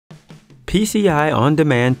PCI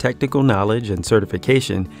On-Demand Technical Knowledge and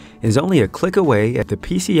Certification is only a click away at the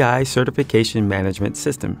PCI Certification Management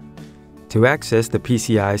System. To access the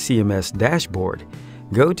PCI CMS dashboard,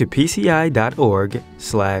 go to pci.org/CMS.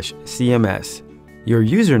 Your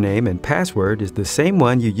username and password is the same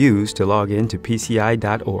one you use to log in to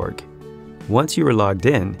pci.org. Once you are logged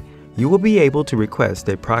in, you will be able to request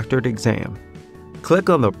a proctored exam. Click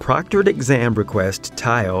on the Proctored Exam Request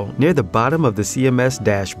tile near the bottom of the CMS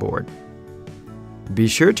dashboard. Be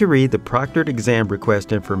sure to read the Proctored Exam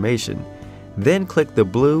Request information, then click the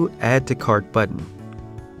blue Add to Cart button.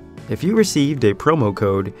 If you received a promo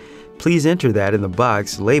code, please enter that in the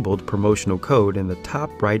box labeled Promotional Code in the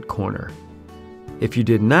top right corner. If you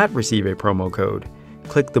did not receive a promo code,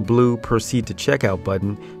 click the blue Proceed to Checkout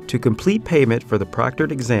button to complete payment for the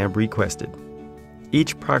proctored exam requested.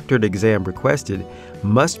 Each proctored exam requested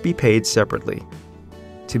must be paid separately.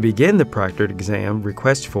 To begin the proctored exam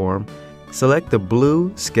request form, select the blue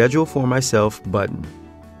Schedule for Myself button.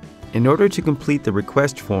 In order to complete the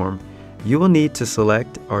request form, you will need to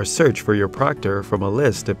select or search for your proctor from a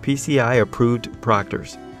list of PCI-approved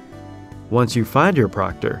proctors. Once you find your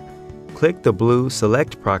proctor, click the blue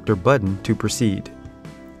Select Proctor button to proceed.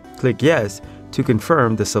 Click Yes to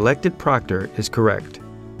confirm the selected proctor is correct.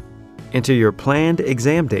 Enter your planned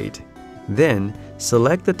exam date, then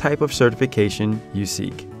select the type of certification you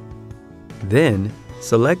seek. Then,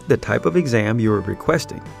 select the type of exam you are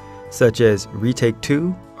requesting, such as Retake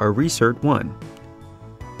 2 or Recert 1.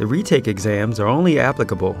 The retake exams are only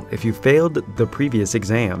applicable if you failed the previous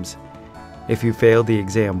exams. If you failed the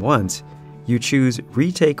exam once, you choose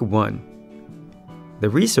Retake 1. The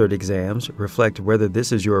recert exams reflect whether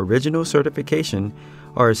this is your original certification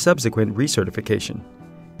or a subsequent recertification.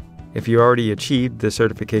 If you already achieved the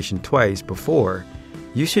certification twice before,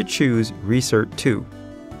 you should choose Recert 2.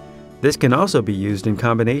 This can also be used in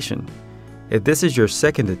combination. If this is your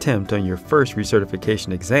second attempt on your first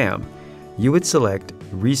recertification exam, you would select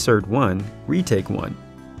Recert 1, Retake 1.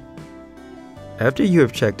 After you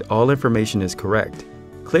have checked all information is correct,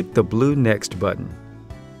 click the blue Next button.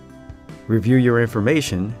 Review your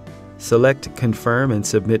information, select Confirm and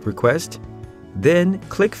Submit Request, then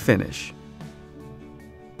click Finish.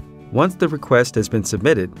 Once the request has been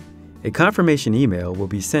submitted, a confirmation email will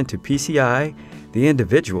be sent to PCI, the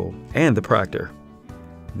individual, and the proctor.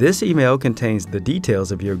 This email contains the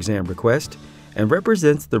details of your exam request and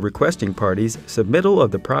represents the requesting party's submittal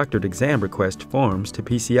of the proctored exam request forms to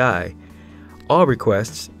PCI. All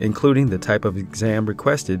requests, including the type of exam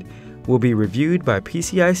requested, will be reviewed by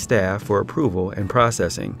PCI staff for approval and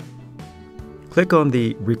processing. Click on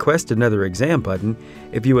the Request Another Exam button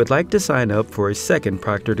if you would like to sign up for a second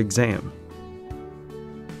proctored exam.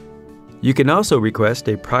 You can also request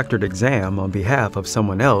a proctored exam on behalf of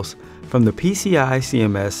someone else from the PCI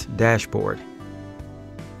CMS dashboard.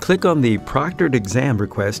 Click on the Proctored Exam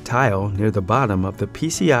Request tile near the bottom of the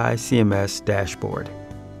PCI CMS dashboard.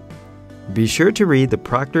 Be sure to read the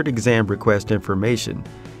Proctored Exam Request information,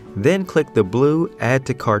 then click the blue Add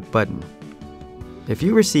to Cart button. If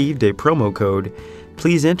you received a promo code,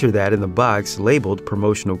 please enter that in the box labeled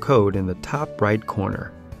Promotional Code in the top right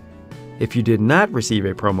corner. If you did not receive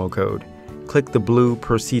a promo code, click the blue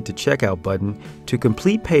Proceed to Checkout button to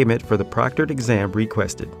complete payment for the proctored exam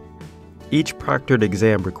requested. Each proctored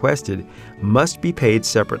exam requested must be paid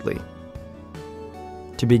separately.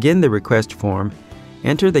 To begin the request form,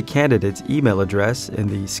 enter the candidate's email address in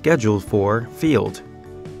the Scheduled For field.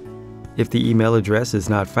 If the email address is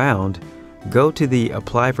not found, go to the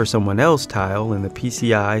Apply for Someone Else tile in the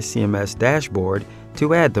PCI CMS dashboard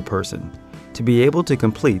to add the person, to be able to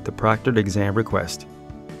complete the proctored exam request.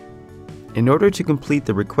 In order to complete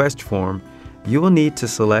the request form, you will need to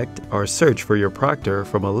select or search for your proctor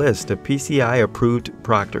from a list of PCI-approved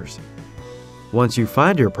proctors. Once you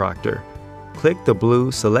find your proctor, click the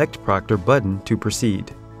blue Select Proctor button to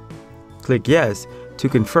proceed. Click Yes to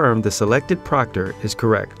confirm the selected proctor is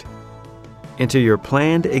correct. Enter your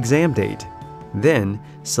planned exam date, then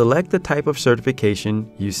select the type of certification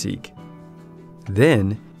you seek.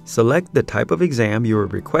 Then, select the type of exam you are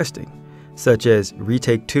requesting, such as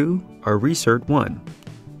Retake 2 or Recert 1.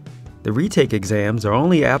 The retake exams are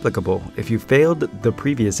only applicable if you failed the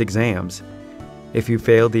previous exams. If you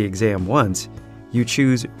failed the exam once, you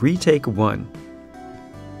choose Retake 1.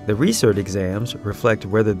 The recert exams reflect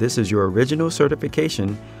whether this is your original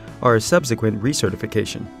certification or a subsequent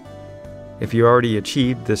recertification. If you already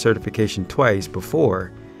achieved the certification twice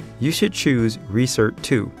before, you should choose Recert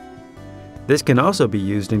 2. This can also be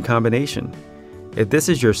used in combination. If this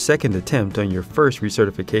is your second attempt on your first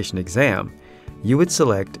recertification exam, you would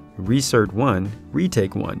select Recert 1,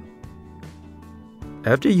 Retake 1.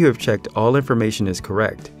 After you have checked all information is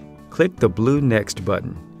correct, click the blue Next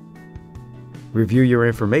button. Review your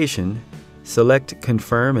information, select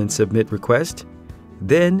Confirm and Submit Request,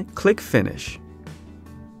 then click Finish.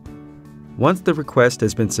 Once the request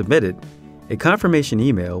has been submitted, a confirmation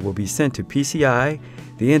email will be sent to PCI,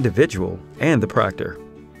 the individual, and the proctor.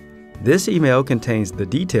 This email contains the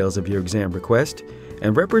details of your exam request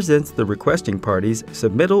and represents the requesting party's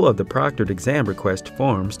submittal of the proctored exam request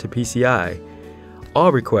forms to PCI.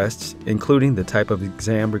 All requests, including the type of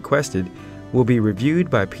exam requested, will be reviewed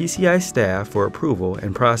by PCI staff for approval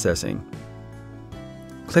and processing.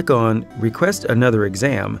 Click on Request Another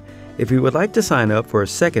Exam if you would like to sign up for a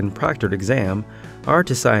second proctored exam or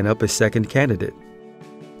to sign up a second candidate.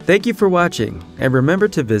 Thank you for watching, and remember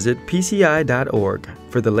to visit PCI.org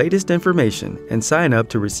for the latest information and sign up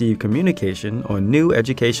to receive communication on new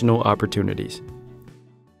educational opportunities.